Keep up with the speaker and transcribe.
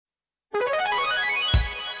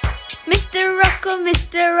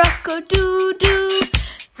Mr. Rocco, doo-doo,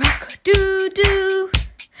 Rocco, doo-doo.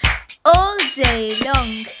 All day long,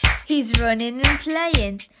 he's running and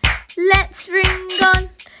playing. Let's ring on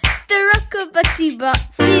the Rocco Butty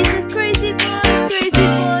Bops. He's a crazy boy, crazy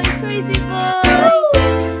boy, crazy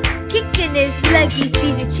boy. Kicking his leg, he's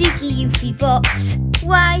been a cheeky youfy Bops.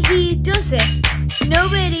 Why he does it,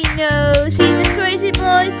 nobody knows. He's a crazy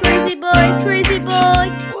boy, crazy boy, crazy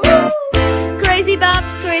boy. Crazy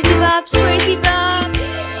Bops, crazy Bops, crazy Bops.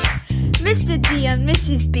 Mr. D and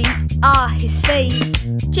Mrs. B are his faves,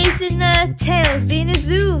 chasing their tails, being a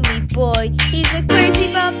zoomy boy. He's a crazy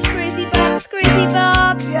Bops, crazy Bops, crazy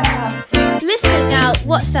Bops. Yeah. Listen now,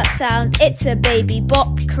 what's that sound? It's a baby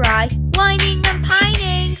Bop cry, whining and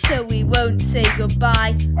pining, so we won't say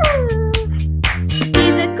goodbye.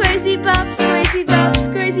 He's a crazy Bops, crazy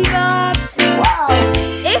Bops, crazy Bops. Wow.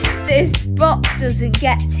 If this Bop doesn't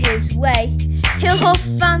get his way, he'll huff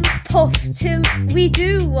and puff till we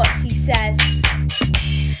do what he says.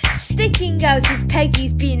 Sticking out his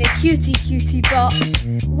peggies, being a cutie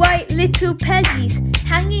Bops. White little peggies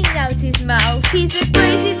hanging out his mouth. He's a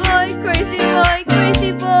crazy boy, crazy boy,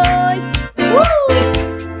 crazy boy.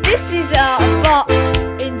 Woo! This is our Bop.